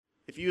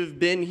If you have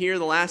been here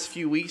the last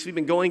few weeks, we've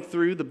been going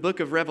through the book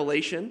of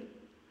Revelation.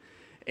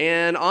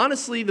 And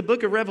honestly, the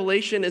book of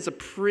Revelation is a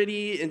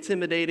pretty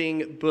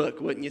intimidating book,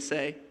 wouldn't you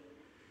say?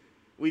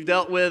 We've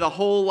dealt with a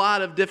whole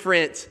lot of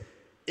different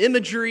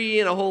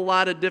imagery and a whole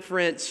lot of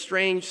different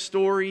strange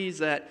stories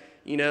that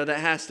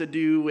has to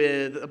do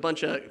with a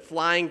bunch of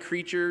flying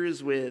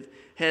creatures with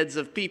heads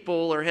of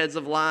people or heads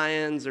of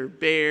lions or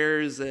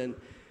bears, and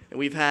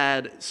we've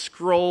had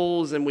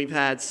scrolls, and we've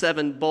had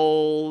 7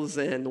 bowls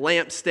and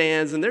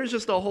lampstands, and there's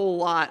just a whole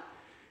lot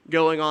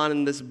going on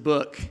in this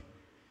book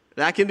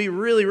that can be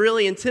really,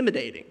 really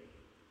intimidating.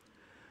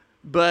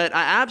 But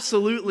I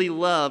absolutely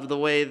love the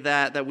way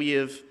that we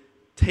have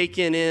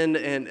taken in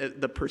and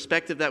the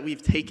perspective that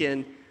we've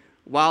taken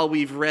while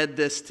we've read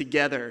this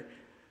together.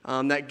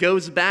 That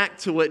goes back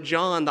to what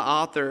John, the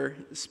author,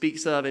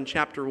 speaks of in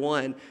chapter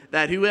 1,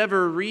 that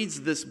whoever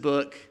reads this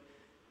book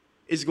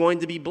is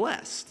going to be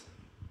blessed.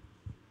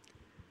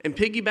 And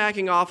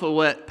piggybacking off of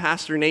what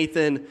Pastor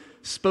Nathan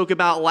spoke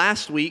about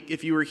last week,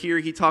 if you were here,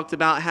 he talked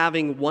about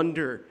having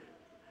wonder.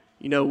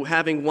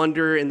 Having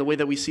wonder in the way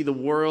that we see the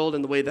world,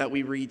 and the way that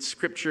we read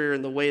Scripture,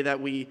 and the way that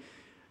we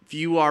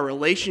view our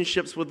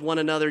relationships with one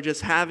another,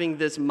 just having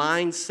this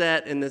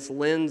mindset and this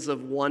lens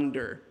of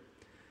wonder.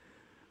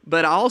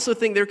 But I also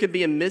think there could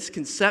be a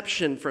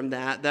misconception from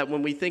that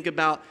when we think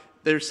about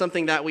there's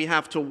something that we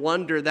have to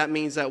wonder, that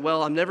means that,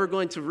 well, I'm never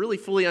going to really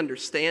fully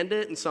understand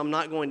it, and so I'm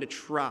not going to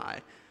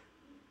try.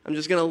 I'm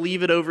just going to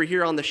leave it over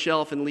here on the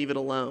shelf and leave it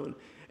alone.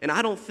 And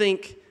I don't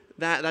think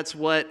that that's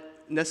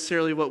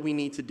necessarily what we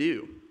need to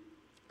do.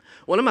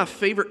 One of my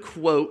favorite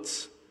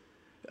quotes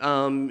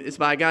is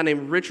by a guy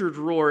named Richard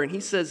Rohr, and he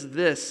says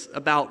this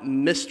about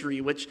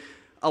mystery, which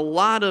a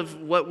lot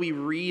of what we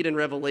read in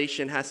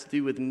Revelation has to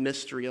do with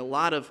mystery. A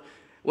lot of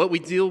what we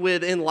deal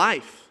with in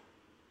life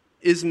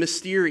is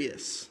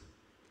mysterious,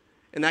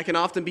 and that can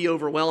often be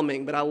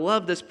overwhelming, but I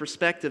love this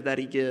perspective that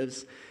he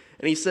gives.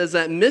 And he says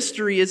that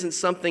mystery isn't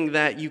something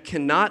that you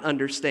cannot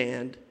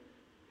understand.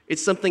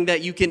 It's something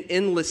that you can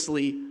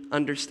endlessly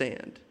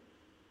understand.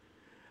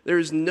 There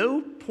is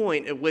no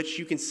point at which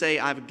you can say,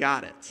 I've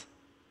got it.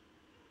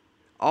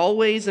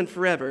 Always and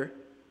forever,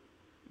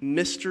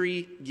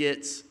 mystery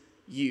gets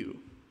you.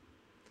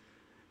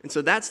 And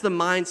so that's the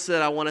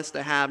mindset I want us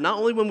to have, not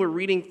only when we're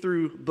reading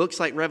through books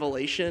like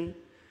Revelation,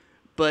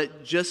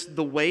 but just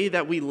the way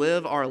that we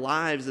live our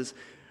lives is,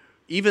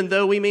 even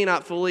though we may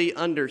not fully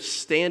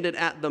understand it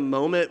at the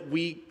moment,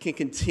 we can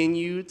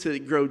continue to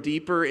grow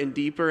deeper and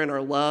deeper in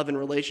our love and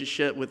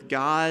relationship with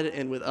God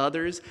and with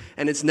others,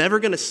 and it's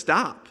never going to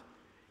stop.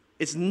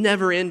 It's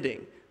never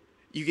ending.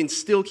 You can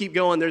still keep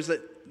going. There's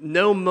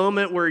no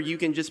moment where you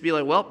can just be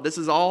like, well, this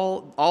is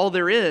all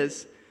there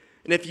is.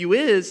 And if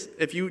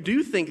you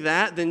do think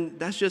that, then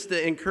that's just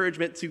the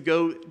encouragement to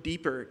go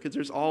deeper, because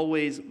there's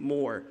always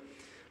more.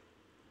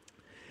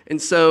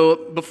 And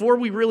so before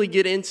we really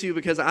get into,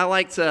 because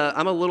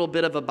I'm a little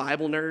bit of a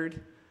Bible nerd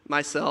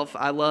myself.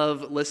 I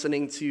love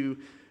listening to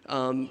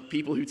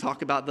people who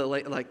talk about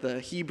the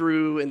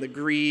Hebrew and the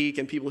Greek,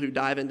 and people who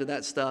dive into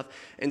that stuff.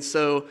 And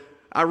so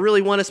I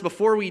really want us,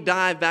 before we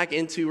dive back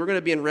into, we're going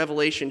to be in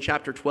Revelation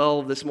chapter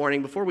 12 this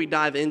morning. Before we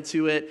dive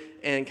into it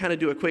and kind of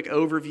do a quick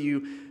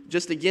overview,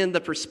 just again, the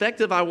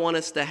perspective I want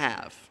us to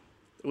have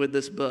with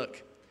this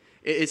book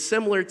is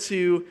similar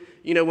to,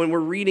 when we're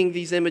reading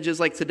these images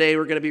like today,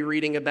 we're going to be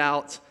reading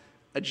about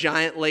a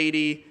giant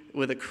lady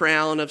with a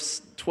crown of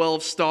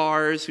 12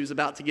 stars who's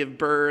about to give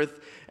birth.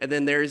 And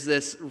then there's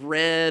this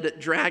red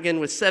dragon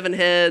with 7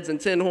 heads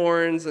and 10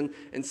 horns and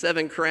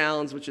 7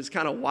 crowns, which is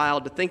kind of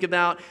wild to think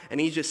about. And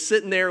he's just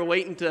sitting there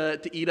waiting to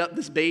eat up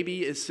this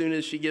baby as soon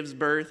as she gives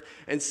birth.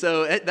 And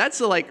so that's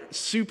a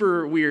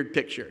super weird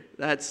picture.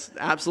 That's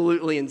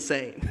absolutely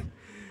insane.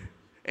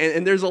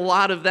 And there's a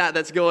lot of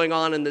that's going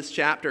on in this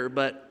chapter,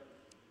 but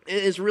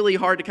it's really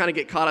hard to kind of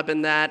get caught up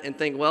in that and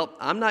think, well,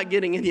 I'm not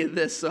getting any of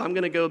this, so I'm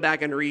going to go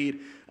back and read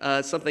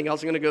something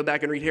else. I'm going to go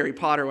back and read Harry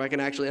Potter where I can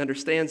actually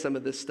understand some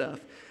of this stuff.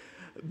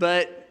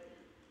 But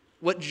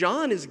what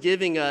John is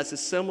giving us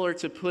is similar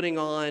to putting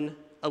on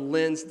a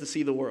lens to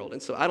see the world.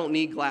 And so I don't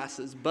need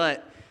glasses,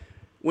 but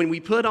when we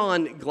put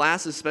on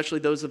glasses, especially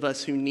those of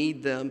us who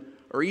need them,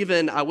 or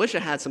even, I wish I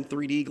had some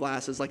 3D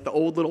glasses, like the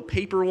old little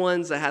paper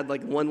ones that had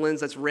one lens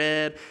that's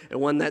red and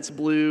one that's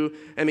blue.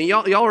 I mean,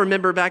 y'all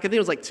remember back, I think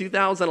it was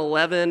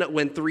 2011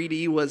 when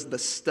 3D was the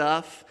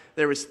stuff.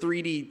 There was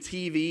 3D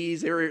TVs.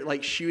 They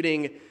were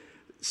shooting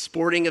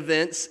sporting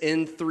events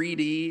in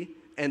 3D,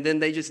 and then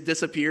they just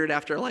disappeared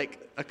after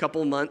a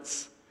couple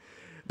months.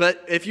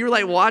 But if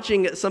you're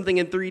watching something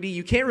in 3D,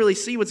 you can't really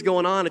see what's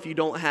going on if you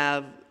don't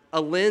have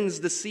a lens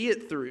to see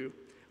it through.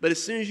 But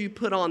as soon as you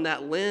put on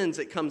that lens,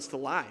 it comes to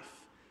life.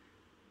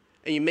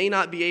 And you may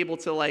not be able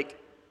to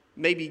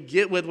maybe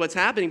get with what's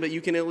happening, but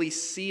you can at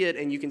least see it,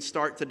 and you can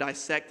start to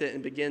dissect it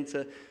and begin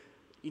to,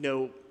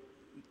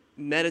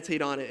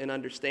 meditate on it and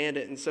understand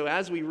it. And so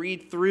as we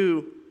read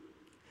through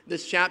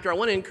this chapter, I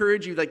want to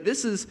encourage you, we're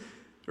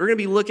going to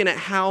be looking at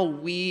how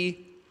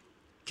we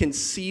can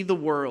see the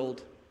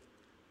world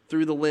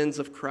through the lens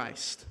of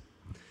Christ.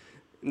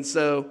 And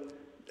so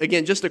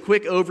again, just a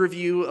quick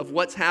overview of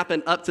what's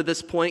happened up to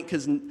this point,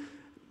 because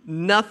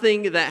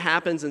nothing that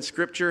happens in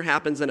Scripture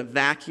happens in a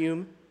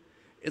vacuum.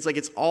 It's like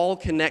it's all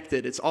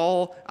connected. It's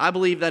all, I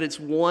believe that it's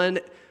one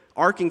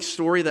arcing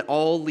story that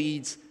all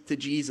leads to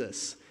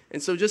Jesus.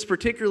 And so just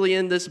particularly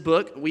in this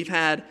book, we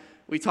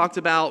talked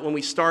about when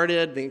we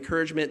started the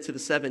encouragement to the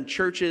 7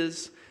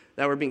 churches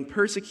that were being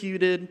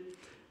persecuted.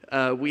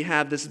 We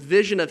have this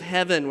vision of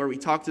heaven where we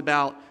talked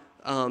about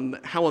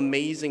how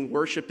amazing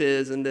worship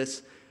is, and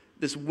this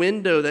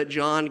window that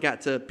John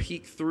got to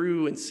peek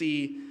through and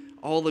see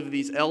all of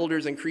these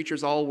elders and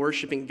creatures all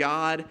worshiping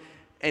God.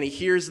 And he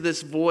hears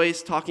this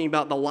voice talking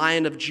about the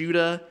Lion of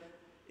Judah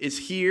is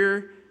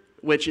here,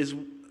 which is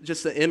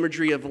just the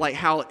imagery of like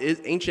how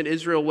ancient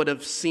Israel would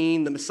have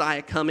seen the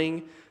Messiah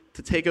coming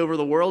to take over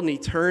the world. And he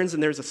turns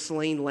and there's a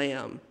slain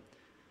lamb.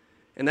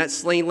 And that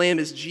slain lamb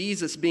is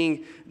Jesus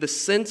being the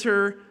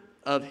center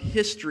of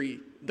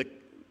history.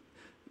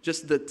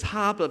 Just the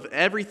top of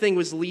everything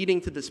was leading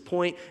to this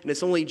point, and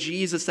it's only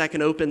Jesus that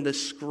can open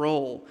this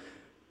scroll,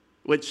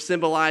 which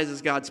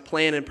symbolizes God's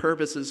plan and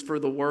purposes for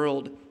the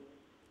world.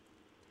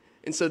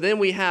 And so then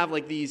we have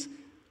like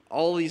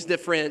all these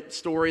different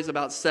stories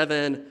about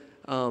 7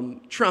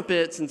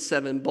 trumpets and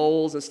 7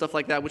 bowls and stuff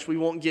like that, which we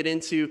won't get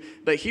into.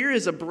 But here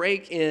is a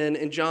break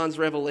in John's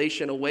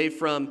revelation away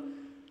from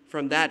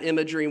that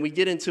imagery, and we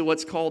get into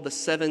what's called the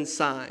 7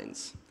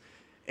 signs.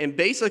 And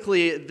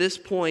basically at this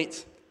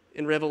point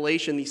in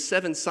Revelation, these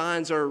 7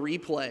 signs are a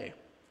replay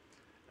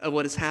of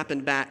what has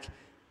happened back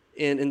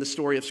in the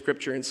story of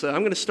Scripture. And so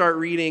I'm going to start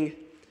reading,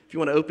 if you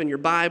want to open your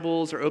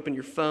Bibles or open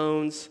your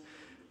phones,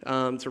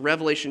 to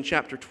Revelation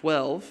chapter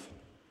 12.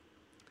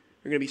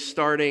 We're going to be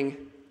starting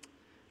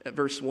at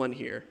verse 1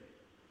 here.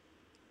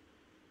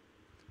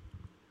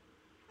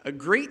 A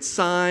great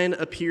sign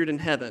appeared in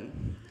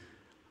heaven,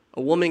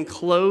 a woman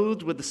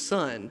clothed with the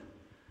sun,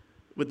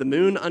 with the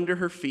moon under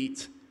her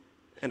feet,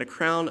 and a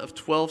crown of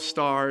 12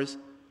 stars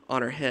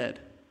on her head.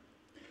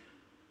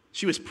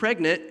 She was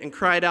pregnant and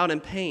cried out in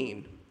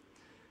pain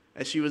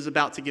as she was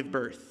about to give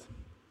birth.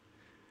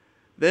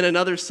 Then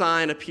another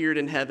sign appeared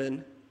in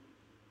heaven,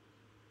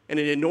 and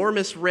an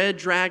enormous red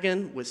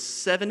dragon with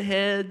 7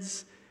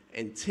 heads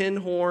and 10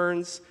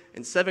 horns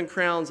and 7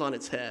 crowns on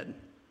its head.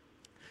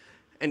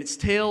 And its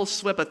tail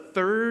swept a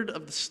third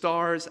of the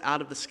stars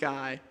out of the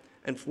sky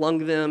and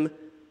flung them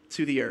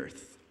to the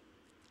earth.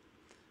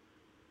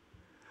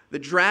 The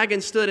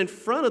dragon stood in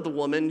front of the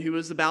woman who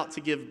was about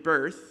to give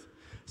birth,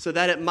 so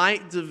that it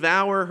might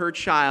devour her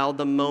child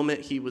the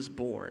moment he was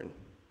born.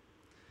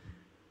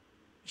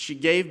 She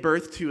gave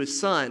birth to a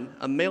son,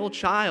 a male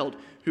child,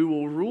 who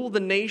will rule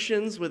the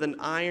nations with an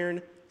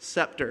iron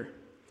scepter.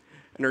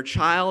 And her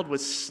child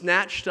was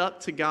snatched up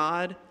to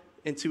God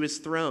and to his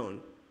throne.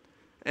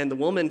 And the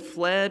woman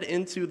fled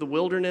into the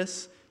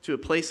wilderness to a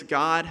place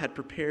God had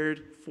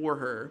prepared for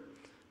her,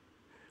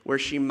 where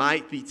she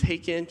might be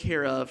taken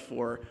care of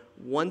for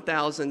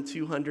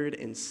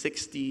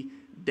 1,260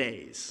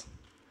 days.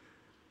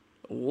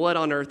 What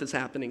on earth is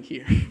happening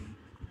here?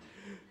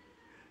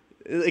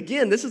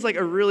 Again, this is like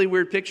a really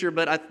weird picture,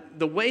 but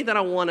the way that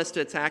I want us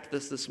to attack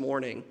this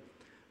morning,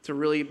 to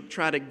really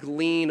try to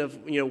glean of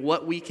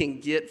what we can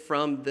get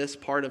from this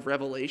part of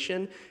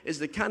Revelation, is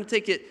to kind of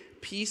take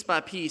it piece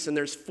by piece. And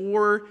there's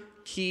 4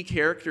 key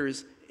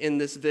characters in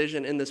this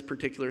vision, in this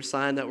particular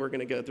sign that we're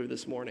going to go through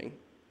this morning.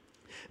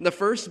 And the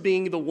first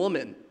being the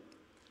woman.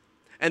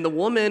 And the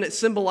woman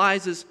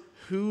symbolizes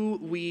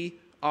who we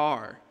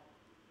are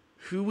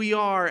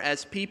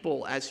as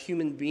people, as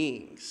human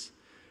beings,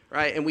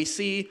 right? And we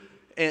see,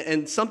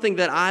 and something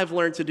that I've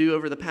learned to do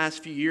over the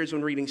past few years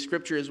when reading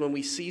Scripture is when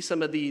we see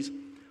some of these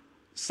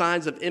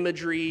signs of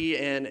imagery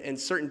and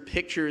certain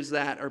pictures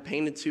that are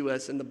painted to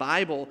us in the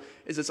Bible,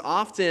 is it's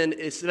often,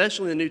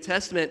 especially in the New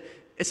Testament,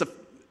 it's a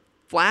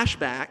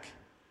flashback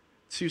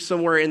to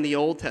somewhere in the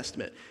Old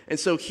Testament. And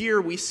so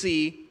here we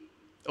see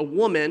a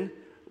woman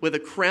with a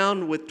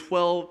crown with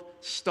 12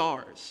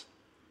 stars.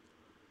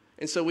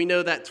 And so we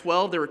know that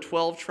there were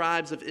 12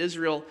 tribes of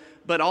Israel,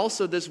 but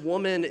also this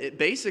woman, it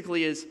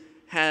basically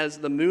has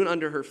the moon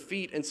under her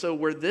feet. And so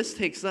where this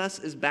takes us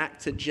is back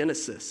to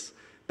Genesis,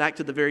 back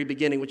to the very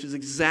beginning, which is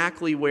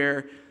exactly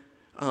where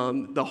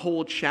the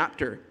whole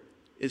chapter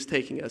is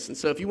taking us. And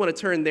so if you want to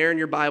turn there in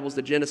your Bibles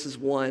to Genesis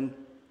 1,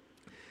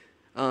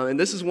 and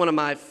this is one of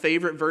my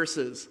favorite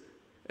verses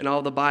in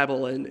all the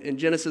Bible. In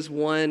Genesis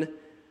 1,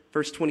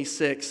 verse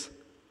 26,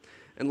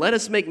 and let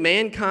us make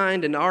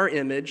mankind in our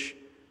image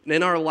and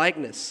in our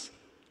likeness,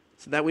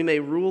 so that they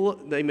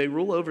may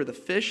rule over the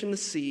fish in the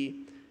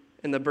sea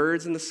and the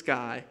birds in the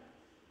sky,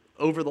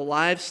 over the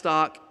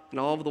livestock and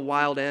all of the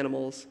wild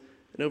animals,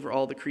 and over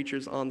all the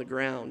creatures on the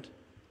ground.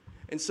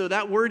 And so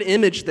that word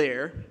image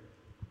there,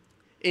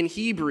 in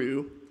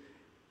Hebrew,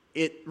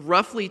 it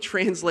roughly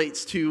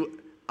translates to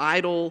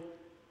idol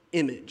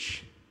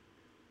image,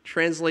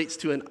 translates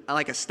to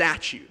like a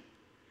statue.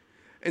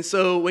 And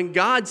so when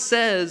God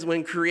says,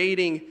 when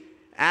creating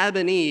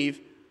Adam and Eve,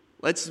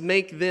 let's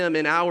make them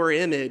in our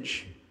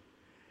image,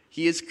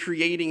 he is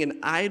creating an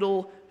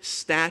idol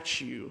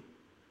statue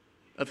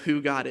of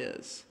who God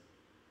is.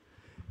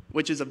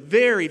 which is a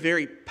very,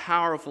 very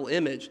powerful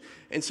image.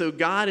 And so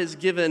God has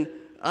given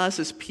us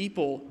as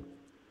people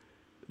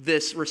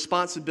this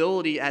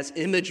responsibility as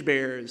image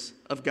bearers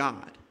of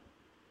God.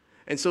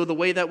 And so the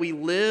way that we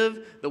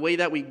live, the way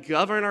that we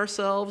govern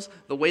ourselves,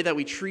 the way that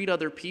we treat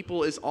other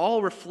people is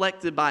all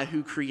reflected by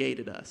who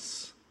created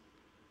us.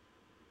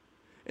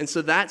 And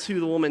so that's who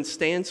the woman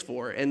stands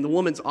for, and the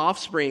woman's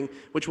offspring,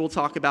 which we'll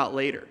talk about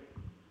later.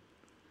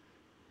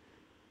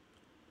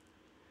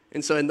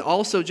 And so, and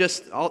also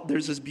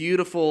there's this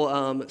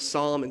beautiful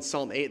psalm in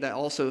Psalm 8 that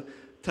also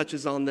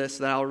touches on this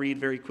that I'll read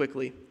very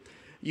quickly.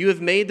 You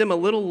have made them a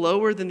little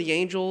lower than the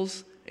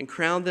angels and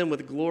crowned them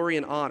with glory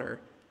and honor.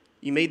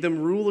 You made them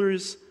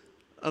rulers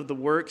of the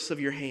works of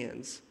your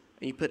hands,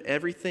 and you put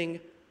everything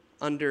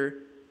under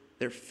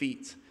their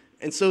feet.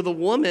 And so the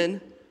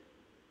woman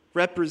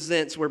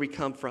represents where we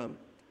come from,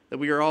 that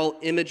we are all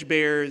image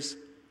bearers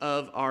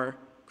of our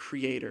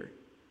Creator.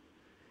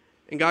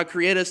 And God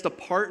created us to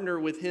partner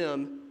with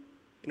Him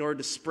in order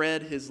to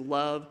spread His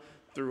love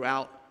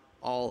throughout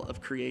all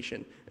of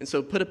creation. And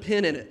so put a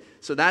pin in it.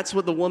 So that's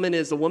what the woman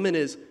is. The woman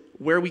is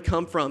where we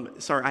come from.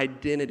 It's our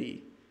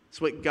identity.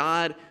 It's what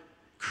God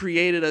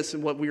created us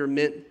and what we were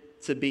meant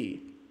to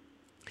be.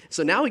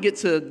 So now we get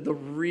to the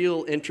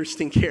real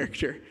interesting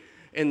character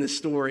in the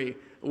story,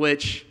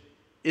 which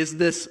is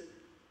this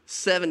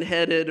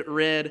seven-headed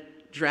red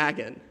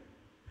dragon,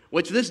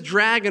 which this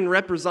dragon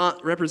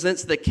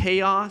represents the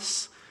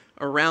chaos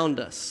around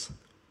us.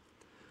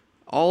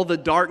 All the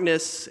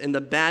darkness and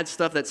the bad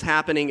stuff that's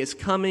happening is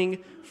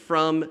coming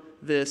from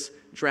this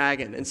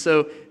dragon. And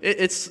so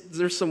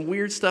there's some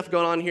weird stuff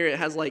going on here. It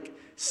has like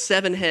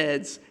 7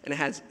 heads, and it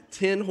has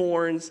 10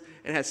 horns,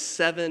 and it has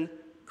 7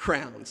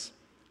 crowns.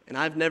 And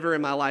I've never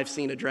in my life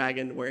seen a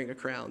dragon wearing a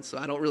crown, so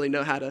I don't really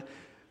know how to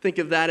think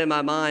of that in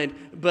my mind.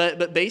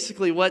 But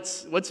basically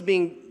what's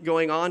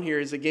going on here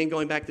is, again,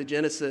 going back to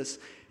Genesis,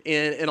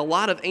 in a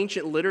lot of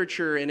ancient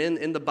literature and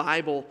in the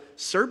Bible,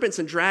 serpents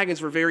and dragons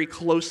were very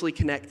closely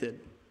connected.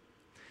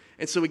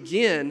 And so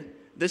again,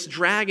 this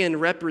dragon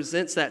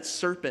represents that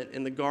serpent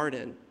in the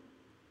garden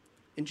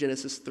in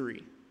Genesis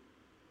 3.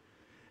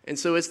 And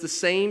so it's the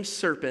same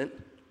serpent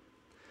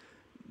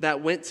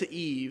that went to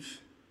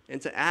Eve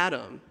and to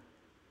Adam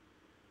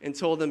and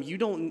told them,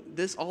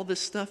 all this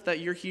stuff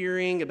that you're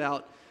hearing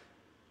about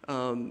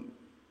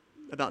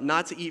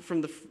not to eat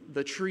from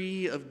the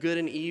tree of good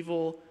and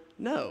evil,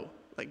 no.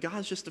 Like,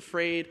 God's just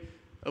afraid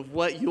of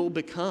what you'll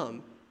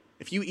become.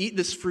 If you eat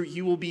this fruit,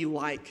 you will be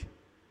like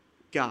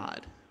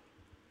God.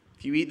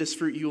 If you eat this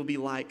fruit, you will be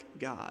like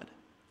God.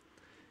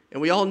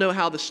 And we all know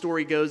how the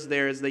story goes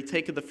there as they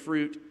take the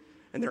fruit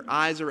and their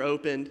eyes are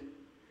opened.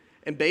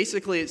 And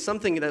basically, it's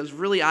something that was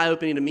really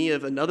eye-opening to me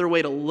of another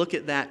way to look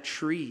at that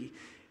tree.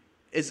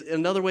 Is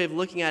another way of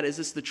looking at it, is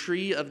this the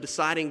tree of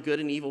deciding good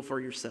and evil for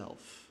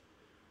yourself?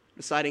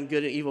 Deciding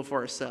good and evil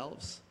for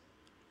ourselves.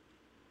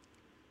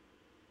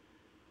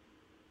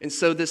 And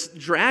so this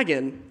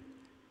dragon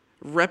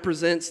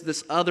represents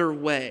this other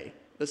way,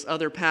 this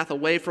other path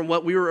away from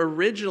what we were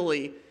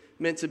originally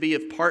meant to be,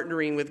 of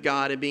partnering with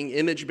God and being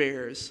image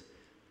bearers.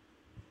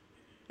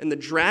 And the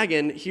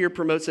dragon here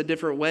promotes a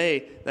different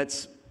way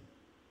that's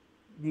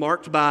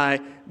marked by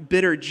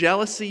bitter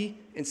jealousy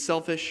and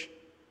selfish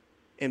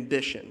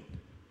ambition.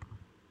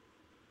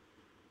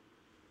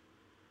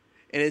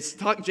 And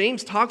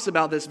James talks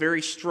about this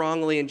very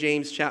strongly in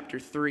James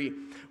chapter 3,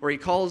 where he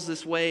calls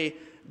this way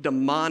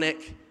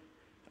demonic.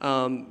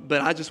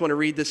 But I just want to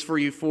read this for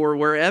you. For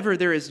wherever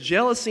there is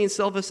jealousy and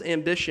selfish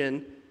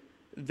ambition,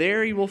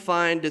 there you will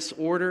find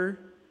disorder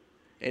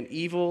and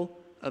evil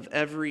of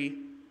every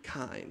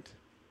kind.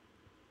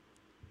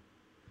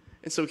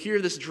 And so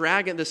here this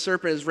dragon, the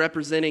serpent, is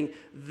representing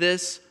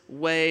this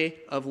way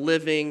of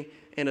living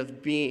and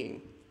of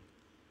being.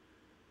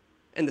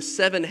 And the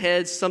 7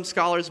 heads, some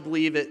scholars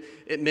believe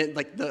it meant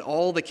like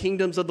all the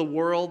kingdoms of the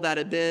world that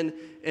had been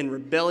in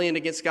rebellion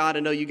against God. I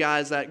know you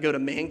guys that go to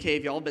Man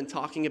Cave, y'all have been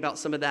talking about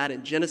some of that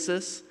in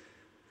Genesis,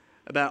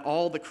 about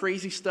all the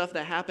crazy stuff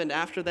that happened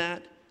after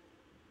that.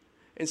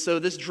 And so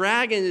this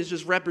dragon is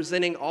just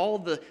representing all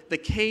the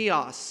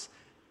chaos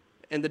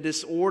and the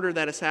disorder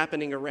that is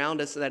happening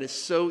around us that is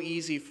so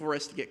easy for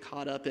us to get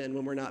caught up in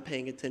when we're not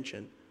paying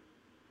attention.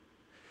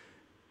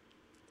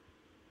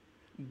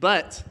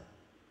 But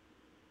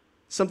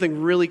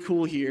something really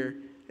cool here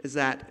is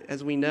that,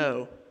 as we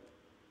know,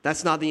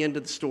 that's not the end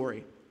of the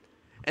story.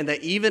 And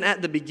that even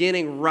at the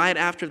beginning, right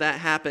after that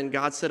happened,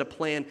 God set a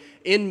plan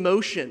in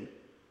motion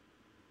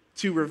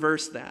to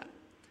reverse that,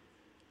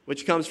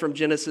 which comes from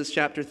Genesis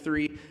chapter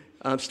 3,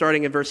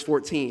 starting in verse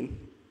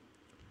 14.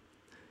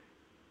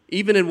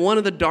 Even in one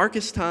of the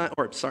darkest times,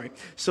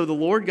 so the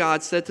Lord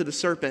God said to the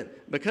serpent,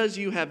 because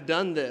you have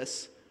done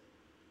this,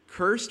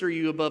 cursed are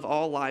you above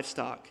all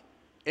livestock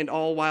and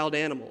all wild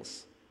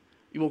animals.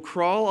 You will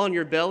crawl on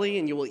your belly,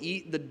 and you will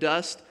eat the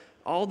dust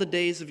all the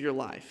days of your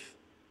life.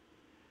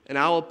 And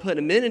I will put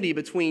enmity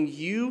between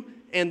you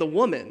and the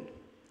woman,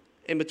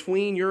 and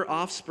between your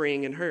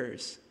offspring and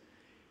hers.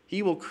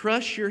 He will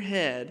crush your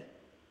head,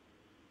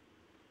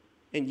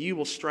 and you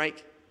will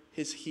strike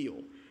his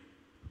heel.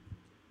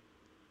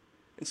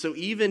 And so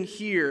even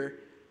here,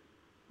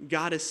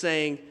 God is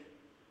saying,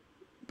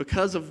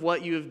 because of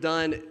what you have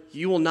done,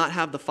 you will not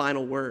have the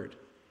final word.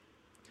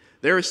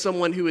 There is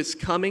someone who is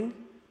coming,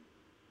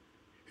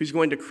 who's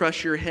going to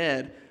crush your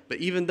head, but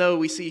even though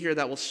we see here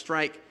that will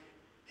strike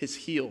his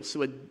heel,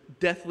 so a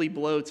deathly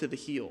blow to the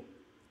heel.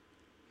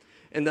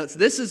 And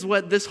this is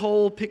what this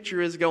whole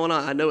picture is going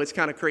on. I know it's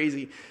kind of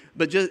crazy,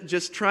 but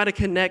just try to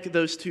connect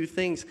those two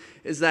things,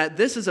 is that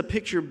this is a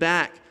picture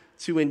back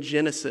to in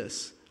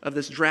Genesis of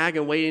this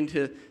dragon waiting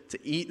to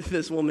eat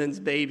this woman's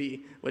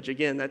baby, which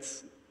again,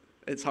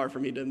 it's hard for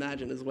me to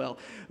imagine as well.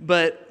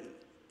 But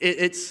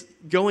it's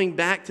going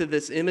back to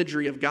this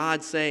imagery of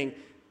God saying,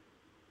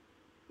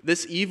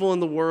 this evil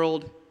in the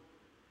world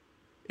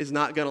is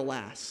not going to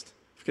last,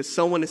 because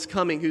someone is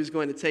coming who's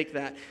going to take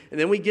that. And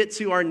then we get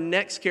to our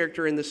next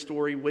character in the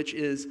story, which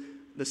is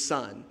the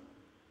Son,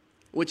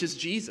 which is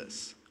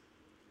Jesus.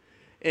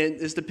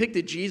 And it's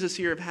depicted Jesus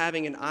here of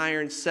having an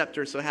iron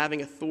scepter, so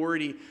having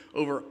authority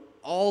over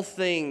all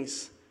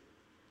things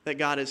that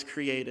God has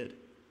created.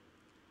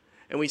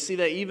 And we see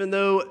that even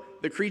though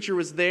the creature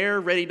was there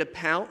ready to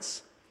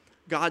pounce,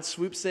 God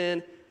swoops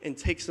in and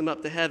takes him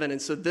up to heaven.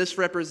 And so this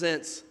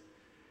represents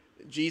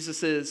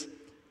Jesus'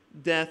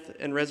 death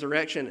and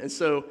resurrection. And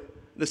so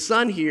the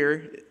Son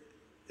here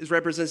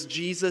represents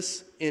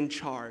Jesus in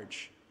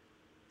charge.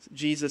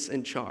 Jesus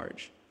in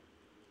charge.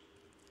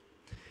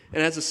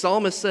 And as the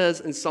psalmist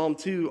says in Psalm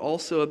 2,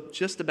 also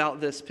just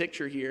about this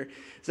picture here,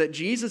 is that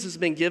Jesus has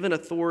been given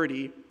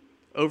authority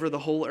over the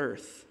whole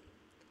earth.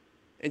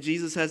 And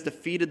Jesus has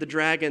defeated the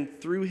dragon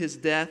through his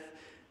death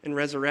and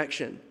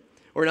resurrection.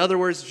 Or in other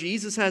words,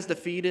 Jesus has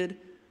defeated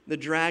the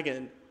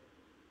dragon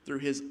through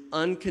his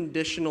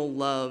unconditional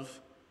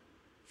love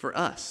for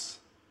us.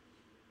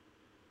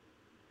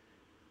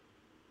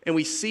 And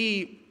we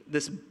see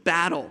this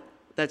battle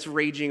that's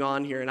raging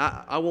on here. And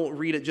I won't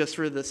read it just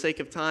for the sake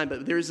of time,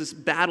 but there's this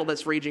battle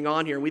that's raging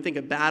on here. And we think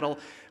of battle,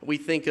 we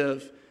think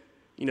of,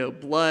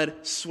 blood,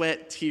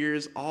 sweat,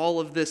 tears, all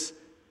of this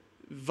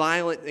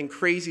violent and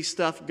crazy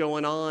stuff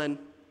going on.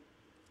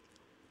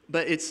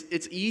 But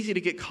it's easy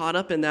to get caught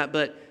up in that.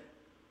 But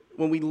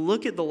when we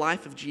look at the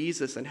life of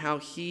Jesus and how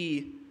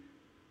he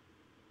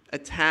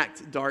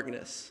attacked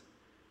darkness,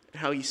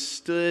 how he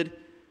stood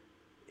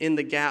in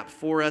the gap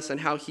for us, and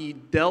how he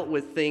dealt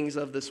with things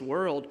of this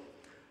world,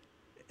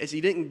 is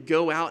he didn't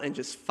go out and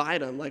just fight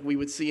them like we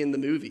would see in the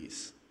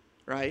movies,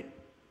 right?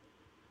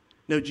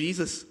 No,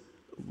 Jesus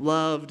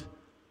loved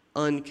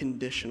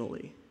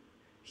unconditionally.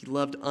 He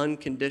loved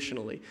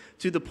unconditionally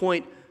to the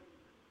point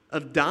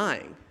of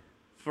dying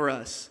for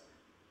us.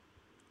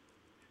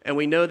 And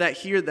we know that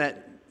here,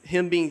 that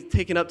him being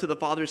taken up to the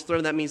Father's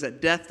throne, that means that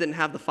death didn't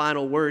have the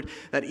final word,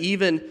 that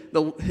even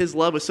his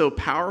love was so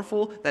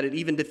powerful that it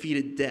even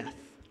defeated death.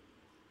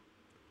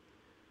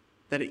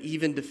 That it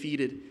even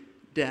defeated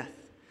death.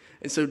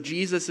 And so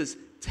Jesus is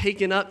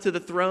taken up to the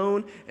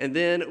throne, and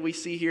then we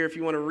see here, if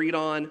you want to read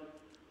on,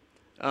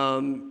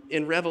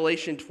 in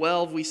Revelation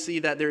 12, we see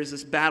that there's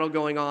this battle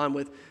going on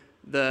with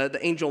the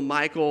angel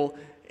Michael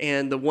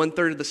and the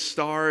 1/3 of the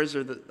stars,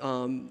 or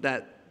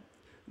that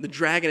the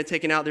dragon had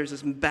taken out. There's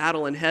this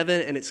battle in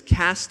heaven, and it's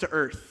cast to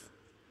earth.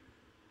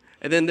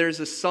 And then there's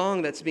a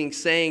song that's being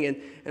sang,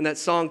 and that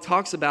song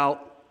talks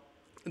about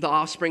the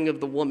offspring of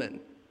the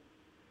woman,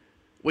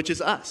 which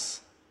is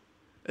us.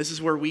 This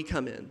is where we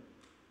come in.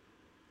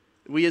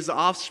 We, as the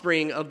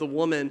offspring of the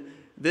woman,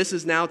 this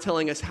is now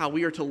telling us how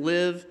we are to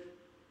live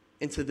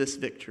into this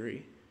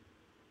victory.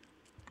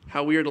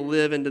 How we are to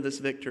live into this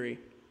victory.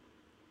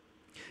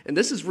 And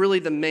this is really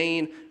the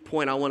main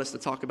point I want us to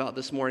talk about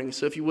this morning.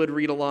 So if you would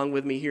read along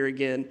with me here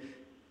again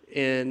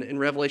in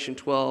Revelation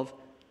 12,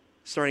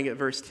 starting at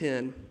verse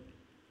 10.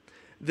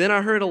 Then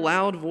I heard a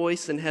loud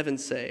voice in heaven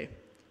say,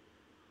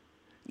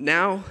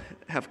 "Now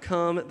have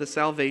come the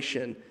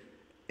salvation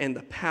and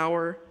the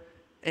power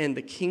and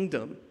the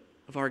kingdom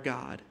of our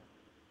God,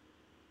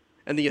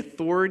 and the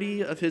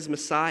authority of his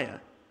Messiah.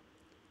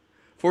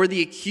 For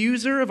the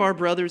accuser of our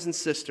brothers and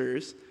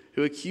sisters,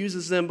 who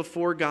accuses them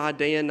before God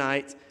day and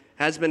night,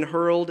 has been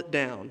hurled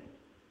down."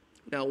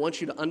 Now, I want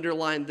you to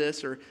underline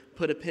this or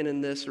put a pin in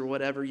this or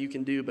whatever you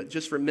can do, but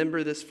just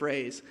remember this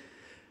phrase.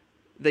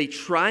 They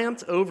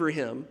triumphed over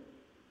him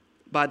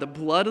by the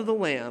blood of the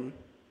Lamb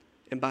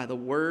and by the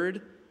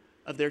word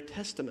of their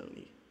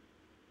testimony.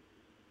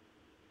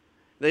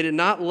 They did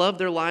not love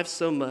their lives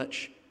so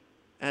much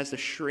as to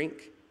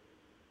shrink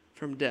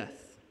from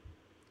death.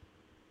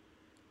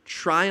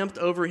 Triumphed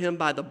over him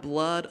by the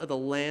blood of the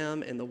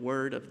Lamb and the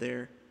word of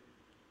their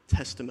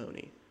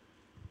testimony.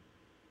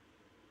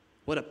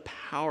 What a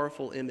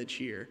powerful image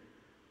here.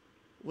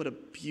 What a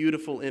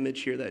beautiful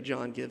image here that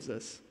John gives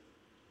us.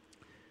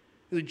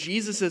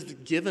 Jesus has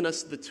given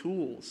us the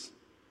tools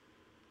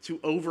to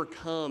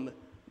overcome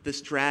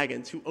this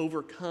dragon, to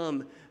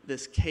overcome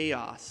this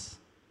chaos.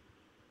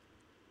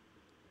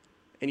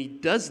 And he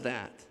does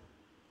that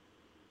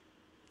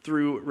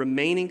through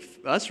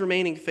us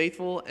remaining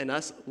faithful and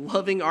us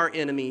loving our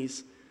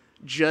enemies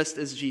just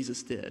as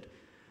Jesus did.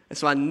 And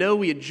so I know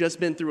we had just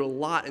been through a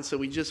lot, and so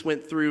we just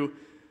went through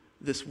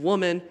this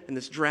woman and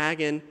this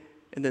dragon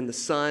and then the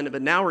son.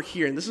 But now we're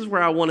here, and this is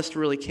where I want us to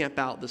really camp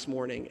out this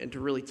morning and to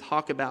really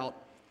talk about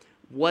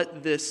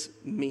what this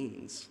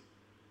means.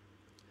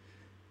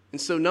 And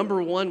so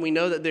number one, we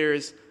know that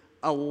there's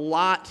a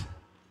lot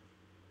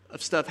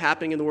of stuff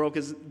happening in the world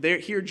because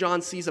here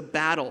John sees a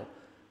battle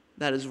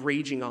that is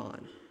raging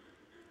on.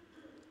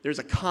 There's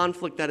a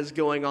conflict that is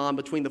going on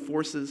between the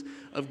forces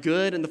of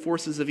good and the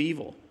forces of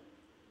evil.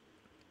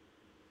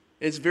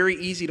 And it's very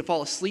easy to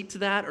fall asleep to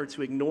that or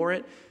to ignore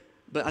it,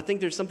 but I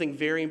think there's something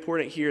very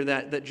important here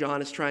that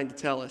John is trying to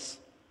tell us,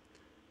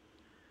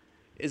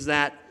 is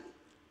that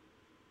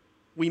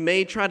we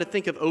may try to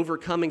think of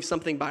overcoming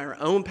something by our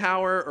own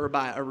power or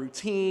by a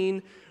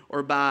routine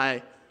or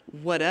by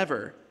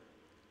whatever.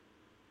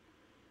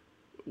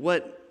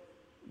 What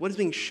is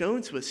being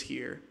shown to us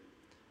here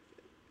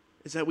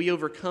is that we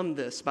overcome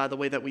this by the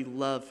way that we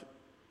love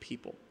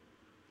people.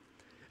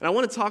 And I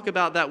want to talk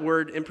about that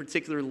word in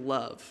particular,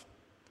 love.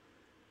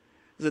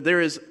 That there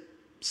is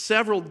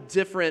several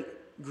different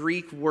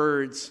Greek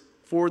words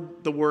for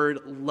the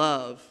word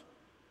love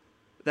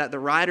that the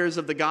writers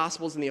of the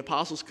Gospels and the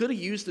apostles could have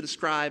used to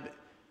describe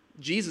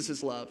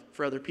Jesus' love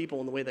for other people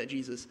and the way that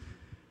Jesus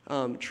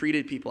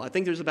treated people. I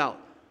think there's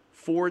about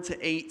 4 to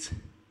 8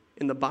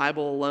 in the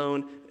Bible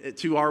alone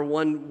to our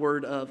one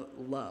word of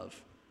love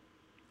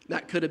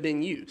that could have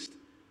been used.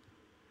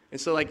 And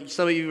so like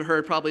some of you have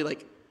heard probably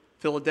like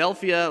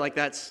Philadelphia, like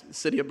that's the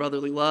city of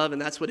brotherly love,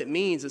 and that's what it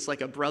means. It's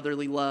like a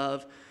brotherly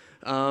love,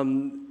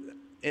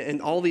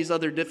 and all these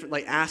other different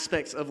like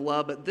aspects of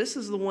love. But this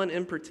is the one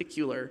in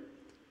particular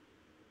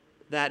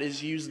that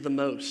is used the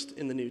most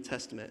in the New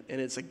Testament,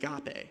 and it's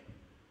agape.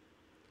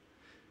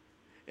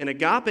 And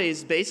agape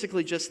is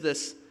basically just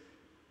this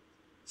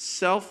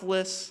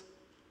selfless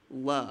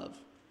love.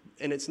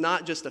 And it's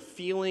not just a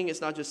feeling,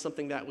 it's not just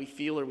something that we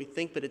feel or we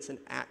think, but it's an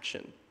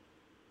action.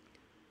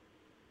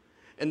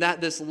 And that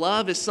this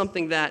love is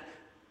something that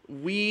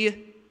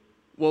we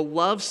will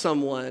love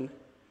someone,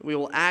 we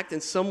will act in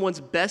someone's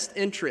best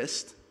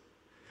interest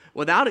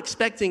without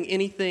expecting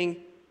anything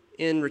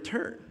in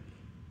return.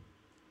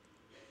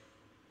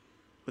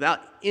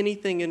 Without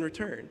anything in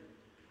return.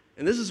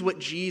 And this is what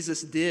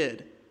Jesus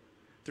did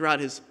throughout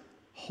his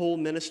whole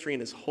ministry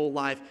and his whole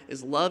life,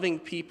 is loving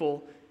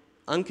people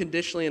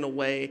unconditionally in a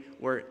way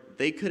where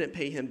they couldn't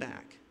pay him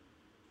back.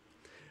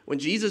 When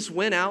Jesus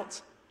went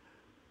out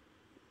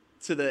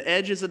to the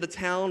edges of the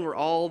town where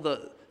all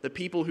the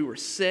people who were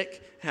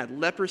sick, had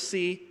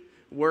leprosy,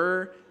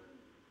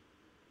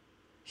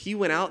 he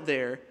went out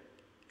there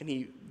and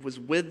he was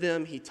with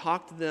them, he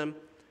talked to them,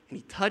 and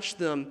he touched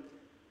them,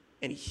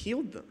 and he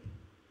healed them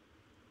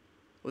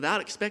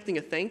without expecting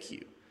a thank you.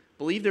 I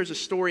believe there's a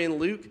story in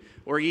Luke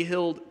where he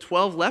healed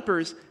 12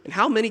 lepers, and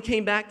how many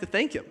came back to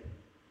thank him?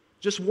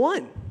 Just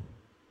one.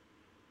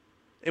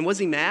 And was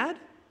he mad?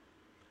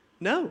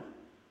 No.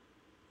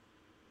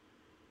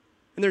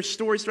 And there's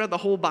stories throughout the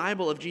whole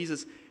Bible of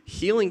Jesus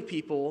healing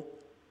people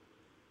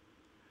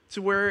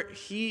to where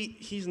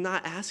he's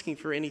not asking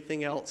for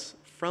anything else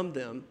from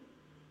them.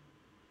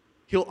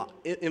 He'll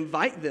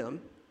invite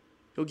them.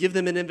 He'll give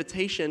them an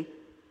invitation,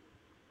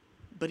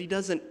 but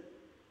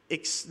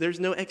there's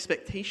no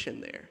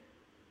expectation there.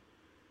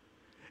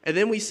 And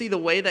then we see the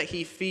way that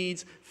he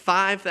feeds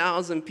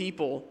 5,000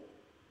 people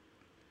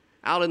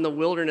out in the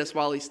wilderness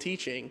while he's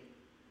teaching.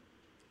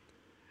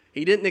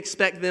 He didn't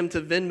expect them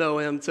to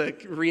Venmo him to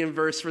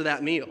reimburse for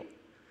that meal,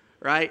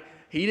 right?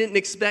 He didn't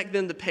expect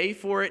them to pay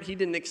for it. He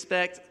didn't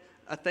expect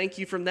a thank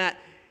you from that.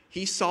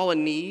 He saw a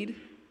need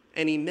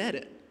and he met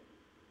it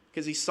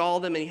because he saw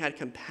them and he had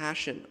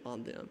compassion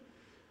on them.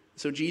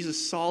 So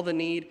Jesus saw the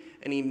need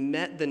and he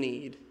met the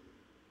need,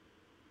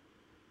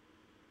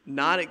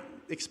 not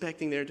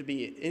expecting there to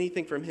be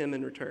anything from him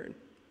in return.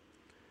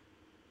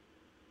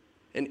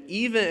 And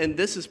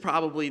this is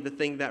probably the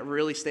thing that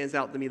really stands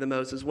out to me the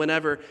most, is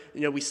whenever,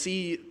 we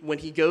see when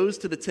he goes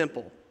to the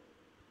temple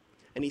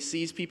and he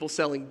sees people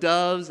selling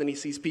doves and he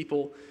sees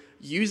people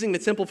using the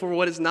temple for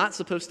what it's not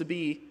supposed to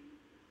be.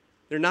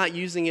 They're not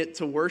using it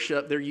to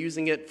worship. They're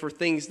using it for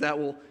things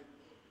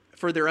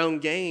for their own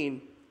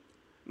gain.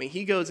 I mean,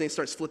 he goes and he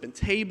starts flipping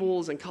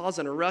tables and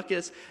causing a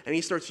ruckus, and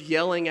he starts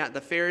yelling at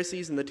the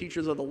Pharisees and the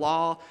teachers of the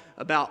law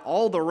about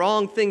all the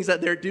wrong things that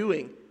they're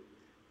doing.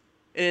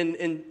 And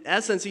in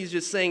essence, he's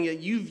just saying that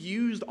you've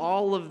used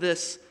all of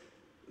this,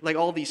 like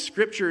all these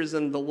scriptures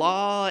and the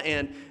law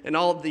and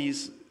all of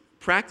these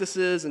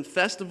practices and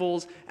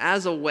festivals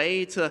as a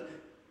way to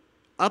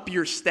up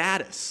your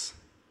status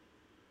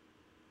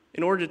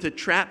in order to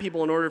trap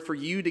people, in order for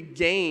you to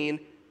gain,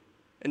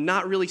 and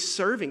not really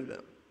serving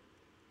them.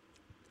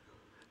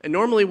 And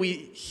normally we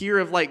hear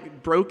of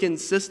like broken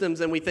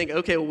systems and we think,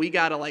 okay, well, we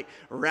got to like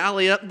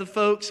rally up the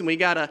folks and we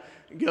got to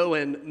go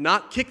and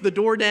not kick the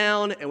door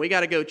down, and we got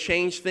to go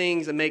change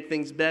things and make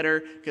things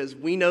better because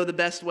we know the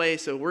best way,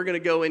 so we're going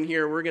to go in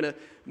here, we're going to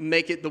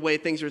make it the way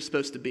things are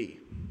supposed to be.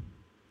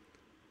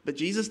 But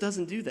Jesus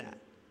doesn't do that.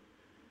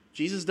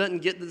 Jesus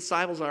doesn't get the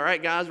disciples, all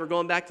right, guys, we're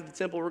going back to the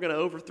temple, we're going to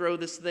overthrow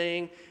this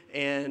thing,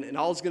 and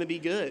all's going to be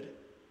good.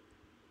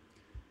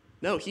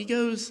 No, he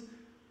goes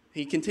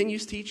He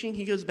continues teaching.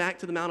 He goes back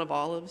to the Mount of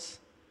Olives.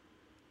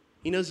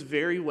 He knows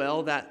very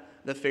well that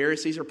the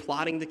Pharisees are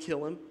plotting to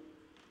kill him.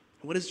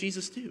 What does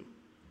Jesus do?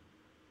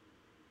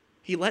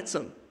 He lets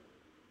them.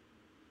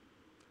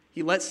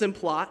 He lets them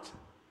plot.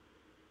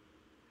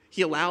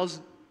 He allows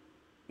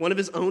one of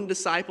his own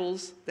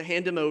disciples to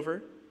hand him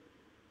over.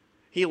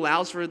 He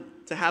allows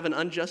to have an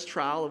unjust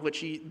trial of which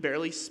he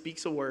barely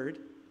speaks a word.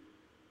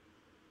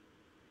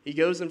 He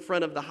goes in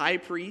front of the high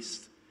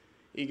priest.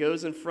 He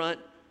goes in front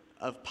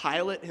of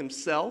Pilate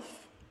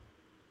himself,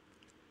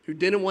 who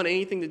didn't want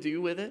anything to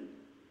do with it.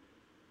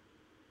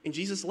 And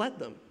Jesus let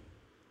them.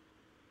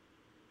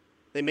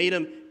 They made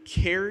him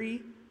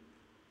carry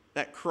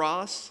that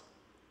cross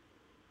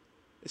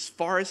as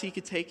far as he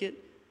could take it.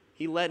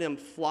 He let him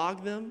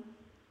flog them,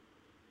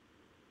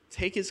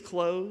 take his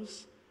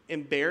clothes,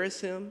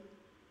 embarrass him,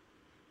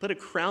 put a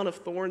crown of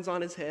thorns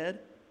on his head,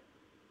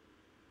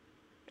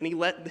 and he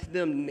let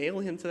them nail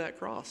him to that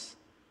cross.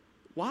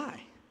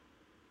 Why?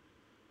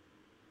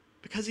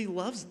 Because he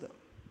loves them.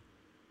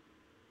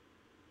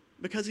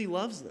 Because he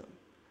loves them.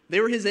 They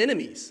were his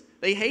enemies.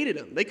 They hated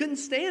him. They couldn't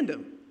stand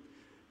him.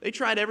 They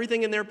tried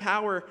everything in their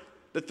power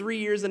the 3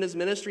 years in his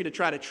ministry to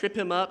try to trip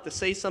him up, to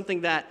say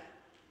something that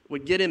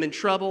would get him in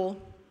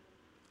trouble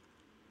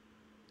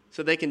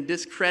so they can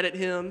discredit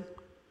him.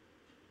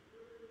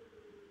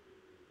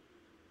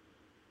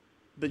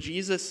 But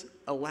Jesus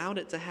allowed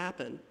it to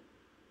happen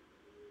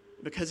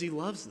because he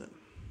loves them.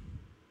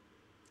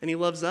 And he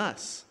loves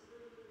us.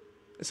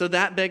 And so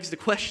that begs the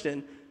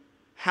question,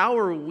 how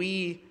are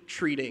we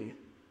treating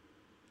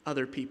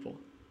other people?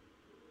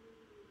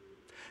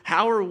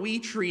 How are we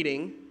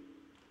treating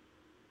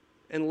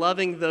and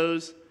loving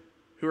those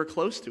who are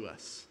close to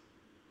us?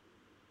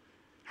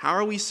 How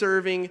are we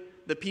serving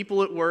the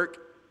people at work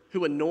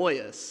who annoy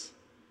us?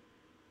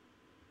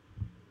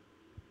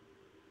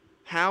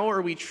 How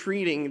are we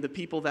treating the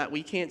people that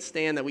we can't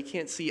stand, that we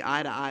can't see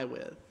eye to eye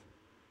with?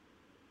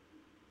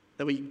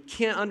 That we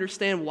can't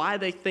understand why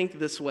they think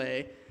this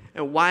way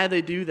and why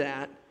they do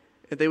that.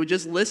 If they would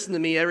just listen to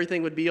me,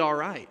 everything would be all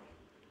right.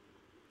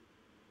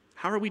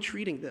 How are we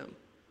treating them?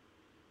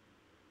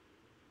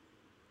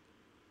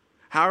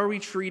 How are we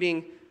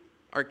treating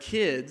our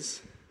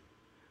kids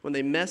when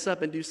they mess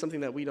up and do something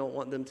that we don't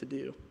want them to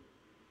do?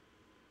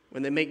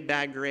 When they make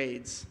bad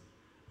grades?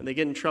 When they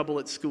get in trouble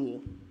at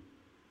school?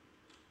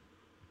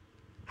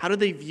 How do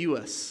they view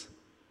us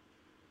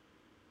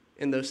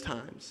in those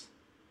times?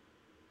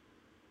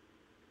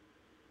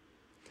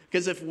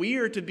 Because if we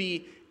are to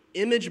be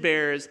image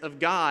bearers of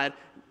God,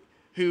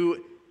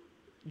 who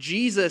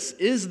Jesus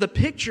is the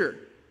picture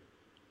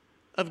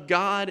of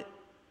God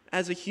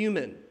as a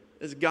human,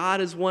 as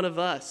God is one of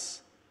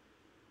us,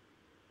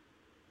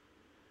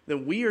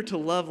 then we are to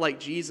love like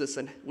Jesus,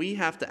 and we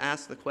have to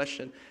ask the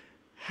question,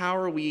 how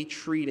are we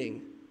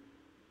treating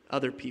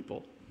other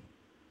people?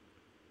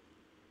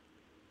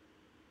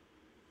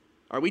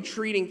 Are we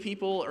treating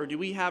people, or do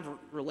we have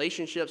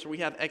relationships where we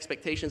have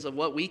expectations of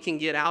what we can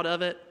get out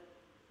of it?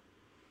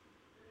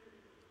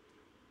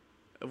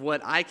 Of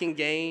what I can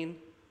gain?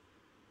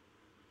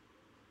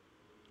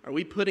 Are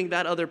we putting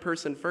that other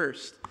person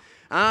first?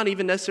 I'm not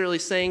even necessarily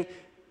saying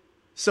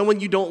someone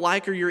you don't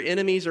like or your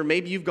enemies, or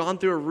maybe you've gone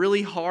through a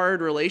really hard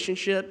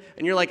relationship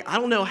and you're like, I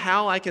don't know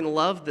how I can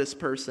love this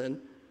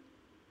person.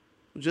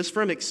 Just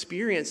from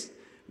experience,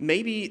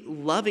 maybe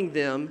loving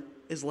them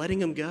is letting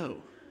them go.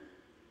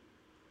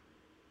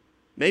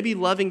 Maybe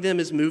loving them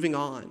is moving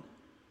on.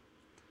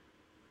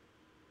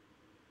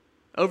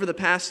 Over the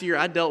past year,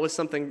 I dealt with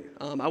something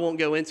I won't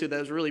go into that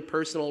was really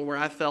personal, where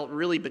I felt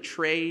really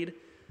betrayed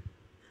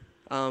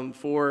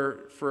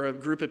for a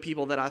group of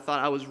people that I thought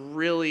I was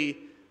really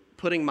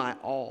putting my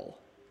all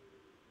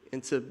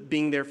into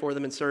being there for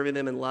them and serving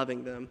them and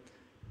loving them,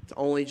 to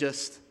only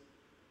just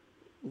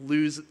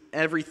lose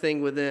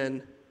everything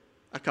within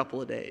a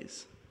couple of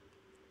days.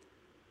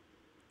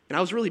 And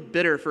I was really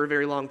bitter for a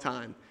very long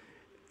time.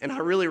 And I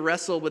really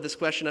wrestled with this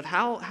question of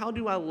how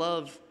do I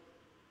love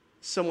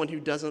someone who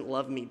doesn't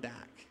love me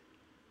back?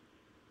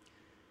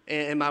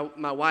 And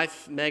my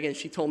wife, Megan,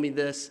 she told me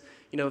this,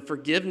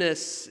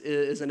 forgiveness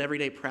is an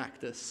everyday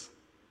practice.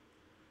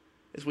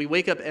 As we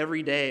wake up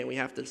every day and we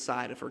have to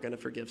decide if we're going to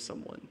forgive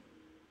someone.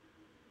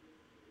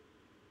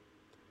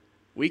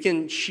 We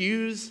can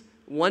choose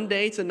one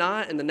day to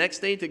not, and the next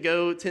day to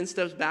go 10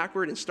 steps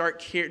backward and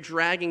start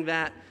dragging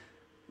that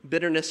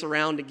bitterness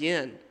around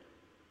again.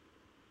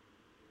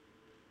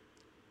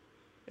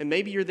 And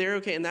maybe you're there,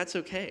 okay, and that's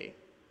okay.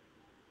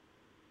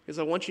 Because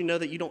I want you to know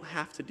that you don't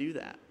have to do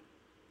that.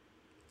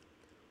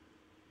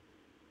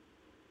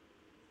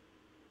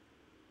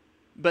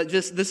 But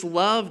just this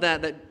love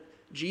that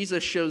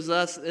Jesus shows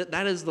us,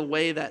 that is the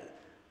way that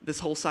this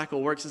whole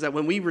cycle works, is that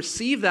when we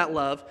receive that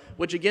love,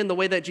 which again, the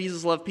way that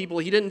Jesus loved people,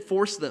 he didn't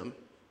force them.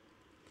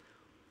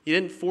 He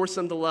didn't force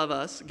them to love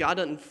us. God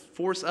doesn't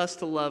force us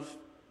to love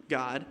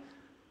God.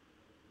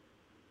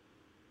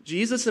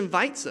 Jesus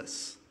invites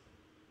us.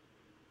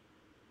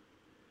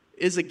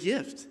 Is a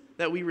gift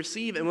that we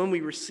receive, and when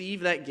we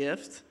receive that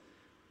gift,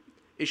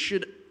 it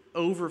should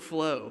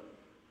overflow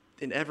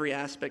in every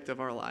aspect of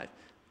our life.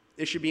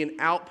 It should be an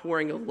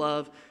outpouring of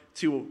love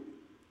to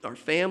our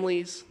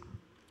families,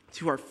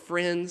 to our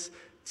friends,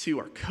 to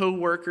our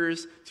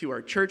coworkers, to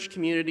our church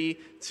community,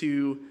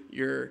 to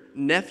your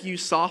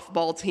nephew's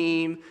softball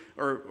team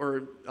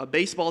or a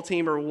baseball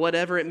team or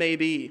whatever it may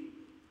be.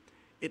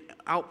 It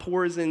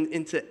outpours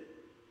into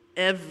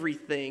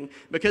everything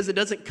because it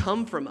doesn't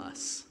come from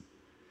us.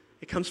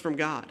 It comes from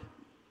God.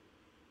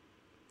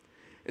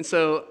 And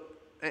so,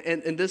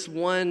 and this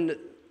one,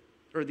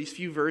 or these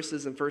few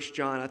verses in 1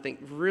 John, I think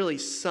really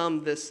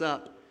sum this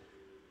up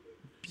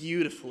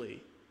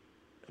beautifully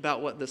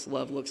about what this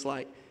love looks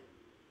like.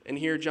 And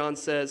here John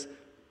says,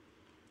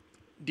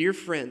 "Dear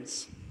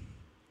friends,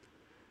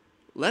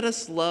 let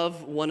us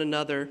love one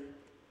another,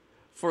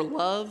 for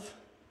love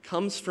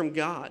comes from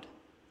God.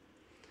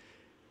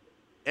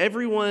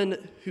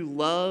 Everyone who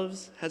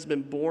loves has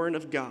been born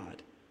of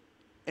God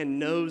and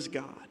knows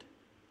God.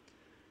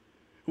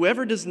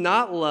 Whoever does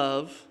not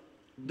love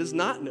does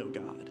not know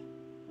God,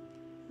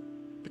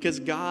 because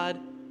God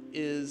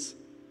is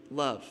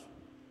love.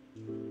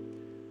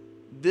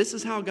 This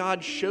is how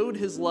God showed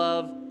his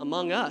love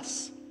among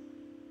us.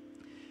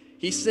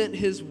 He sent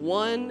his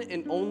one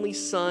and only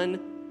Son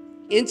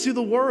into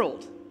the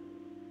world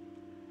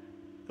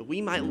that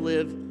we might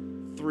live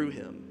through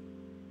him.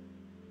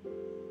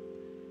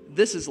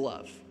 This is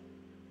love.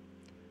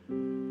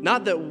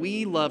 Not that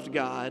we loved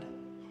God,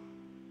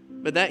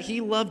 but that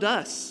he loved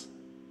us.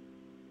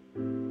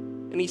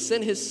 And he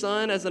sent his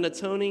Son as an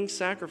atoning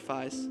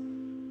sacrifice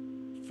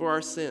for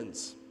our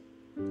sins."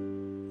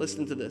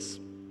 Listen to this.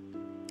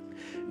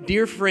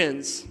 "Dear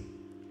friends,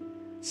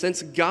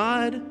 since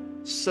God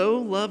so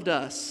loved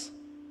us,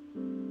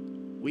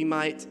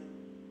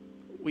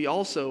 we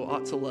also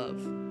ought to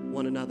love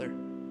one another."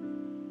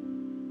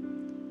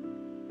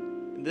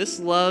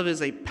 This love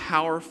is a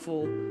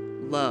powerful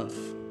love.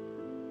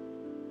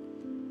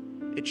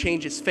 It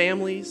changes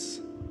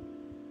families.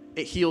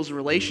 It heals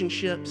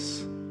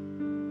relationships.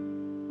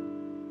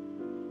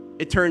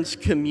 It turns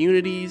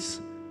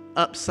communities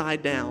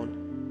upside down.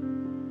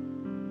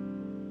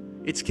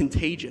 It's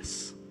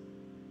contagious.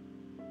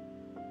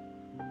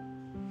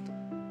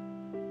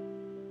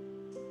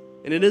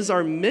 And it is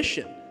our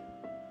mission,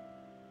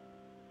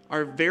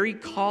 our very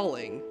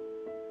calling,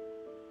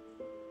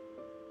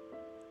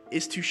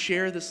 is to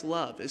share this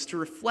love, is to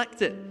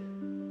reflect it.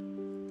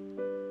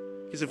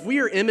 Because if we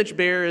are image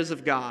bearers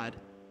of God,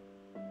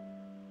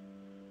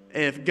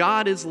 and if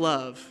God is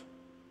love,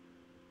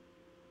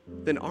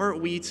 then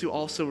aren't we to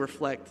also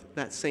reflect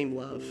that same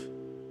love?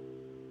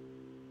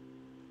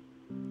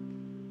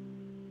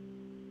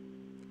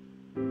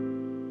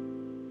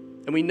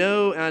 And we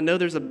know, and I know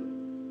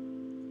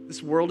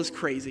this world is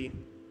crazy,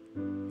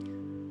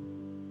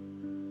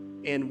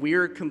 and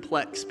we're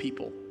complex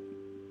people.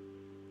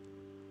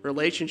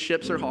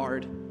 Relationships are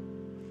hard.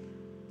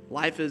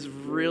 Life is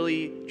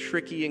really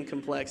tricky and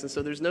complex, and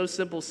so there's no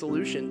simple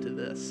solution to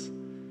this.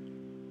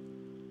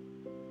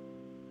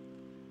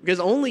 Because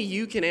only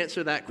you can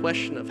answer that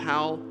question of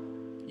how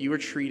you are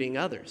treating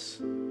others.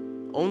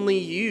 Only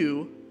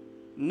you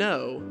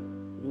know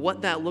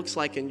what that looks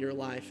like in your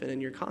life and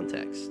in your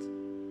context.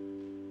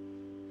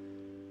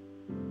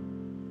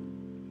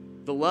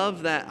 The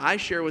love that I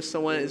share with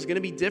someone is going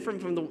to be different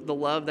from the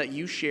love that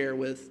you share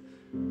with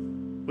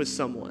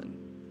someone.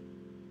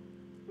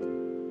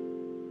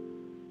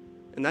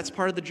 And that's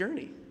part of the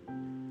journey.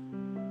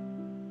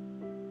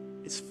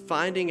 It's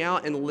finding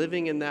out and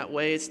living in that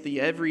way. It's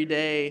the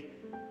everyday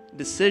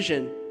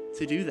decision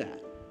to do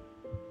that.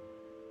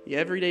 The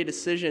everyday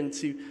decision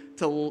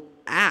to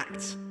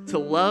act, to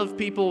love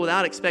people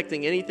without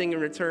expecting anything in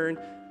return,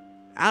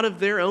 out of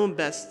their own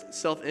best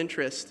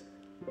self-interest,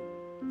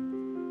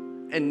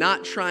 and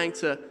not trying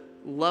to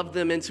love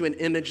them into an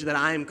image that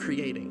I am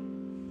creating.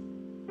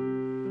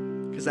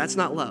 Because that's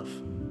not love.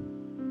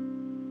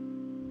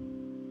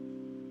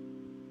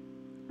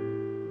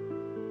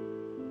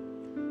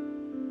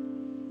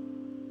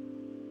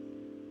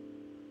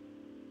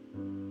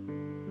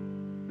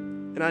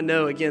 And I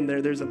know, again,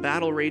 there's a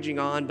battle raging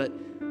on, but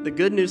the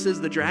good news is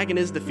the dragon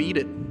is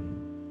defeated.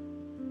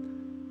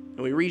 And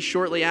we read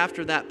shortly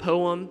after that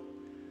poem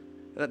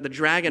that the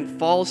dragon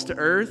falls to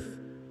earth,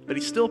 but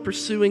he's still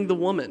pursuing the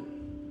woman,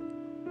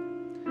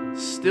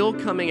 still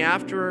coming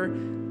after her,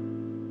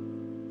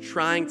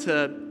 trying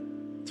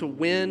to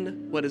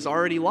win what is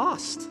already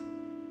lost.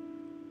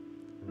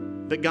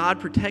 But God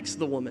protects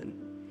the woman.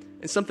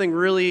 And something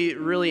really,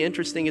 really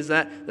interesting is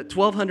that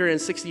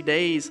 1,260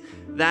 days,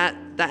 that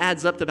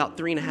adds up to about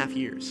 3.5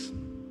 years.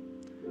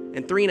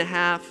 And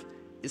 3.5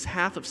 is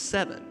half of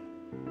 7.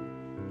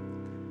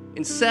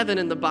 And 7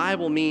 in the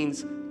Bible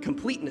means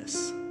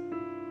completeness.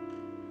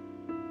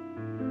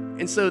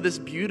 And so this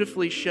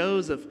beautifully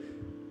shows of,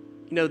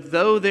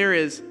 though there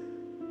is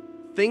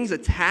things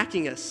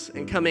attacking us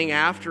and coming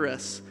after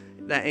us,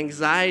 that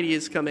anxiety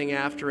is coming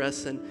after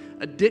us, and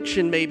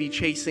addiction may be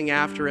chasing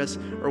after us,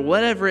 or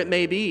whatever it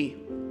may be,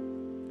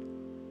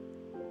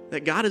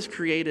 that God has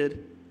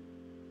created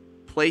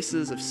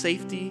places of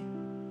safety,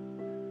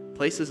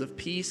 places of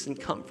peace and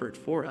comfort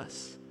for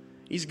us.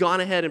 He's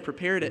gone ahead and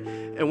prepared it.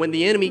 And when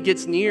the enemy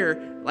gets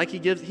near, like he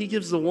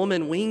gives the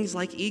woman wings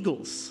like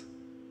eagles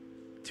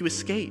to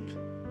escape.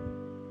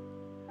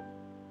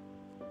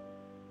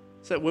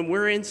 So that when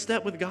we're in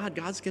step with God,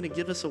 God's going to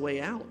give us a way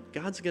out.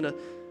 God's going to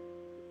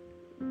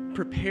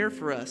prepare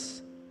for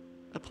us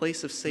a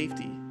place of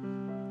safety.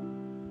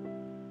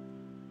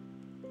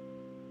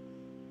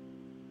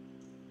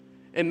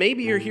 And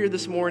maybe you're here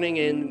this morning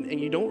and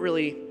you don't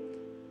really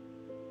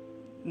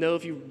know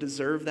if you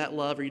deserve that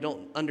love, or you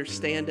don't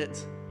understand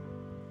it.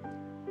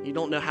 You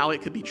don't know how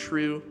it could be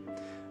true.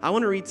 I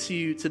want to read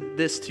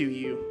this to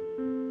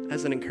you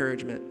as an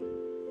encouragement.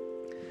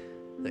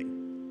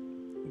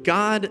 That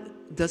God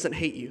doesn't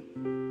hate you.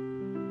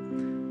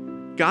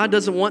 God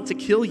doesn't want to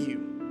kill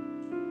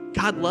you.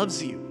 God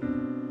loves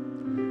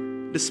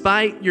you.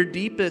 Despite your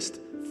deepest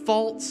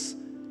faults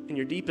and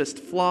your deepest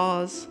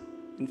flaws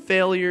and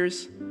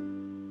failures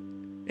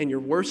and your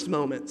worst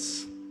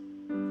moments,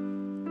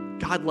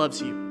 God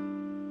loves you.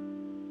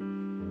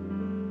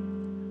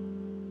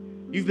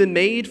 You've been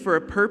made for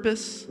a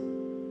purpose,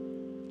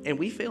 and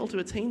we fail to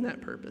attain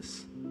that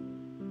purpose.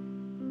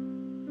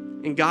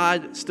 And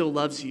God still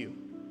loves you.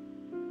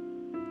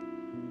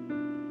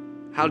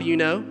 How do you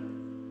know?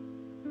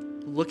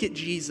 Look at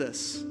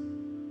Jesus,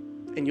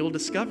 and you'll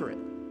discover it.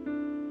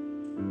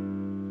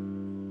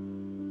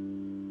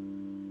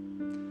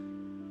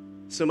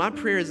 So my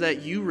prayer is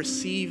that you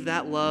receive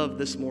that love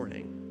this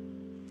morning,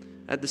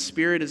 that the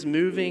Spirit is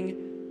moving,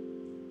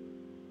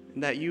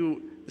 and that the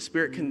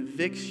Spirit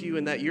convicts you,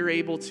 and that you're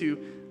able to,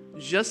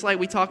 just like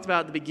we talked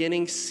about at the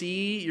beginning,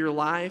 see your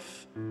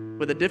life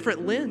with a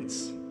different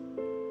lens.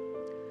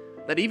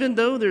 That even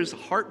though there's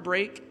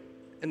heartbreak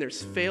and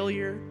there's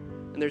failure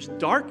and there's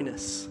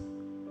darkness,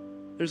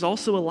 there's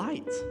also a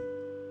light.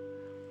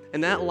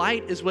 And that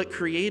light is what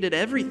created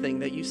everything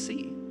that you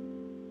see.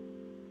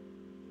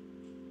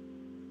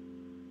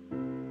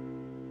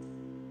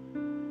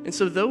 And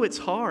so though it's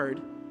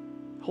hard,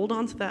 hold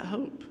on to that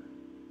hope.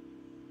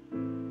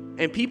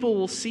 And people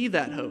will see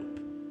that hope.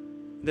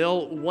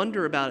 They'll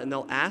wonder about it and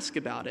they'll ask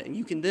about it. And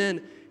you can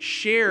then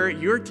share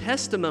your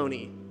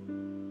testimony,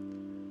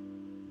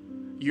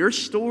 your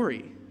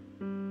story.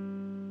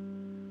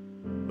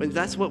 And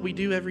that's what we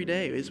do every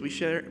day, is we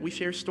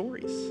share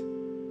stories.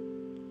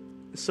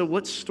 So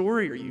what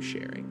story are you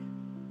sharing?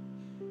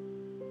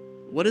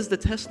 What is the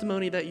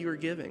testimony that you are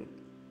giving?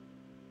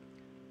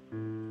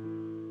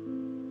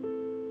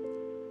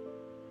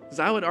 Because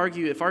I would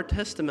argue if our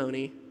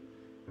testimony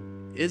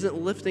isn't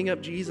lifting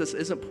up Jesus,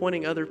 isn't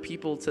pointing other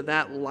people to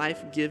that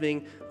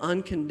life-giving,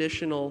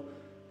 unconditional,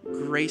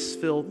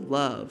 grace-filled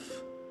love,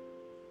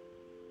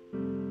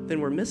 then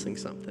we're missing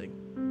something.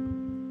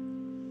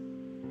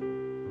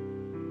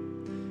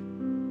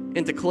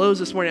 And to close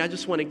this morning, I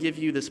just want to give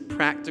you this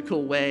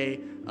practical way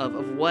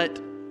of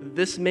what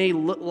this may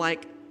look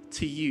like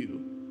to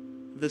you,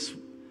 this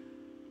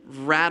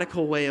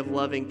radical way of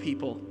loving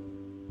people.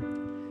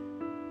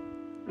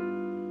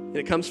 And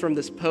it comes from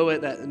this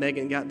poet that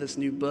Megan got this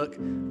new book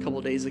a couple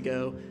of days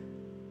ago.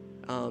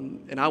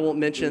 And I won't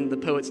mention the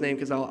poet's name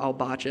because I'll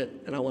botch it,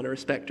 and I want to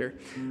respect her.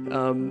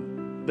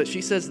 But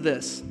she says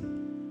this: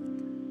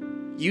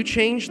 "You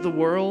change the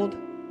world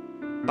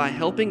by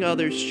helping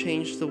others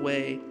change the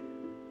way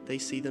they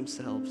see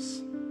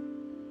themselves."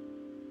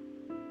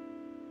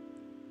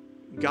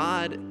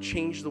 God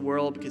changed the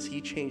world because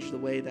he changed the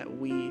way that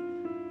we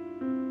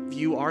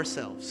view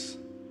ourselves.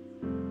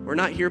 We're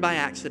not here by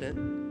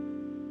accident.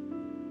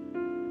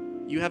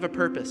 You have a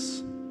purpose.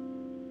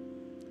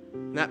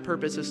 And that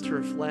purpose is to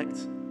reflect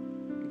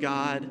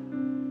God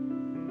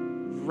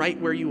right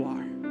where you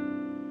are.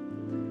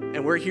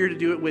 And we're here to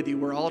do it with you.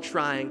 We're all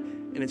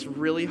trying, and it's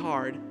really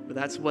hard, but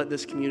that's what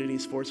this community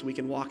is for, so we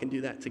can walk and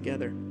do that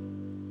together.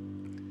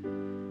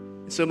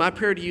 So my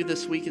prayer to you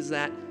this week is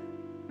that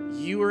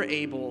you are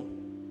able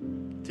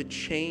to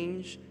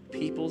change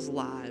people's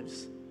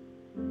lives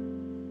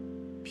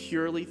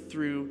purely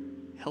through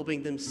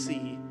helping them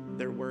see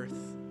their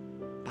worth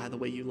by the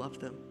way you love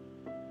them.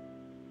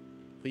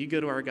 Will you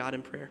go to our God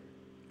in prayer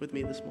with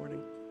me this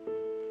morning?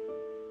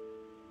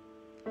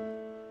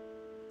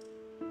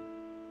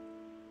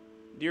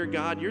 Dear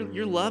God,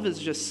 your love is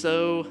just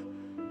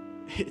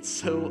it's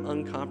so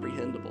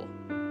incomprehensible.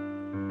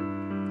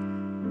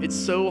 It's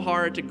so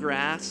hard to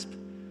grasp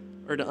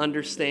or to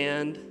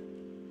understand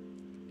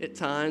at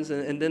times.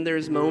 And then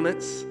there's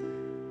moments,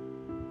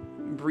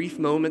 brief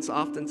moments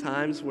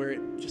oftentimes, where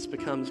it just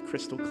becomes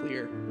crystal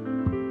clear.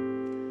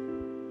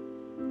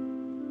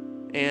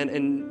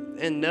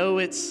 And no,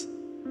 it's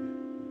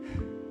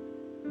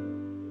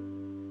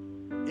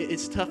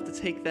tough to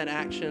take that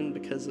action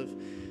because of,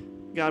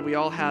 God, we're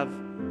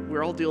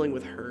all dealing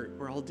with hurt.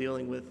 We're all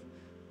dealing with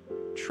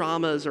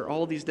traumas or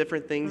all these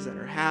different things that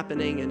are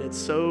happening, and it's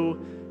so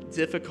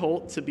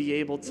difficult to be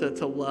able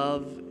to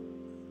love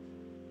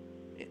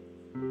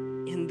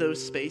in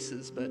those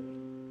spaces. But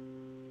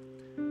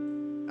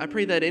I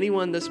pray that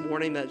anyone this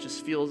morning that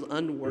just feels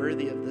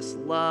unworthy of this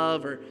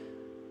love, or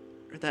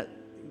that,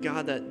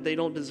 God, that they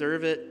don't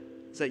deserve it,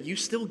 is that you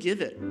still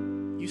give it.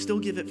 You still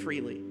give it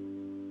freely.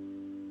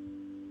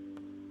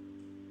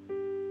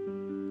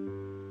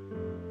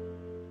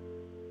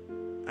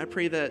 I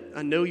pray that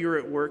I know you're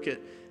at work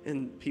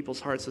in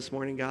people's hearts this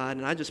morning, God,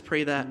 and I just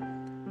pray that,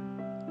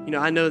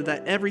 I know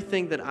that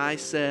everything that I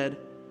said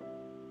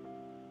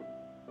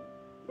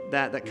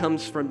that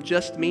comes from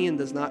just me and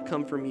does not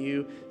come from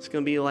you, it's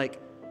going to be like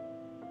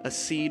a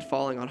seed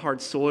falling on hard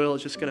soil.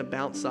 It's just going to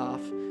bounce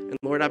off. And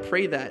Lord, I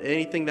pray that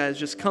anything that has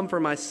just come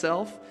from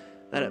myself,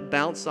 that it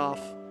bounce off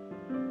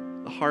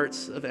the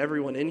hearts of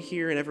everyone in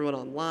here and everyone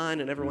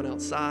online and everyone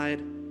outside,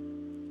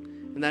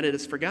 and that it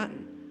is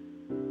forgotten.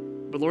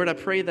 But Lord, I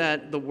pray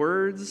that the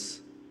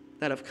words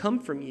that have come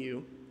from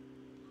you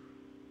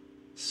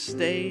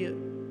stay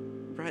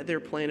right there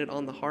planted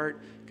on the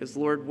heart, because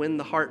Lord, when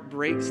the heart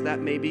breaks,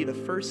 that may be the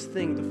first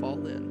thing to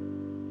fall in.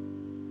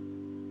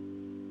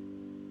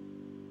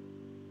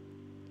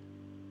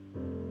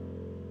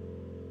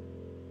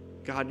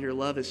 God, your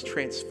love is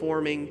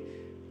transforming.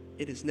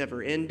 It is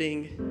never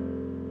ending.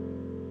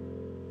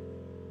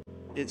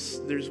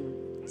 There's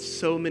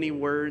so many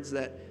words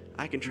that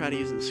I can try to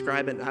use to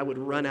describe it, and I would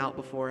run out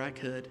before I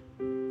could.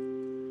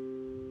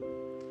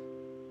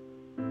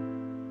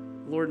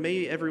 Lord,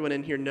 may everyone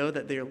in here know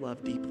that they are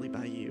loved deeply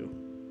by you.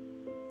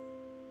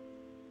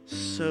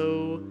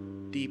 So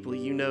deeply.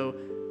 You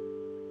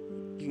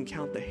can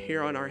count the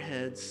hair on our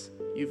heads.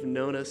 You've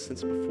known us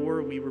since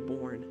before we were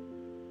born.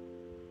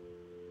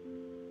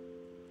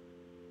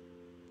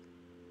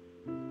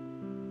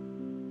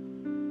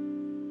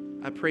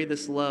 I pray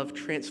this love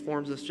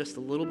transforms us just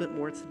a little bit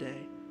more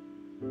today.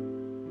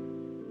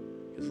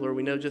 Because, Lord,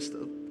 we know just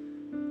a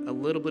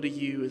little bit of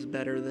you is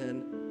better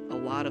than a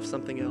lot of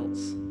something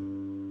else.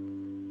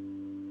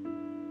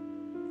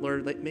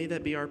 Lord, may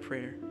that be our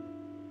prayer.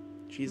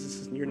 Jesus,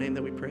 is in your name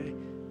that we pray.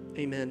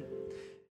 Amen.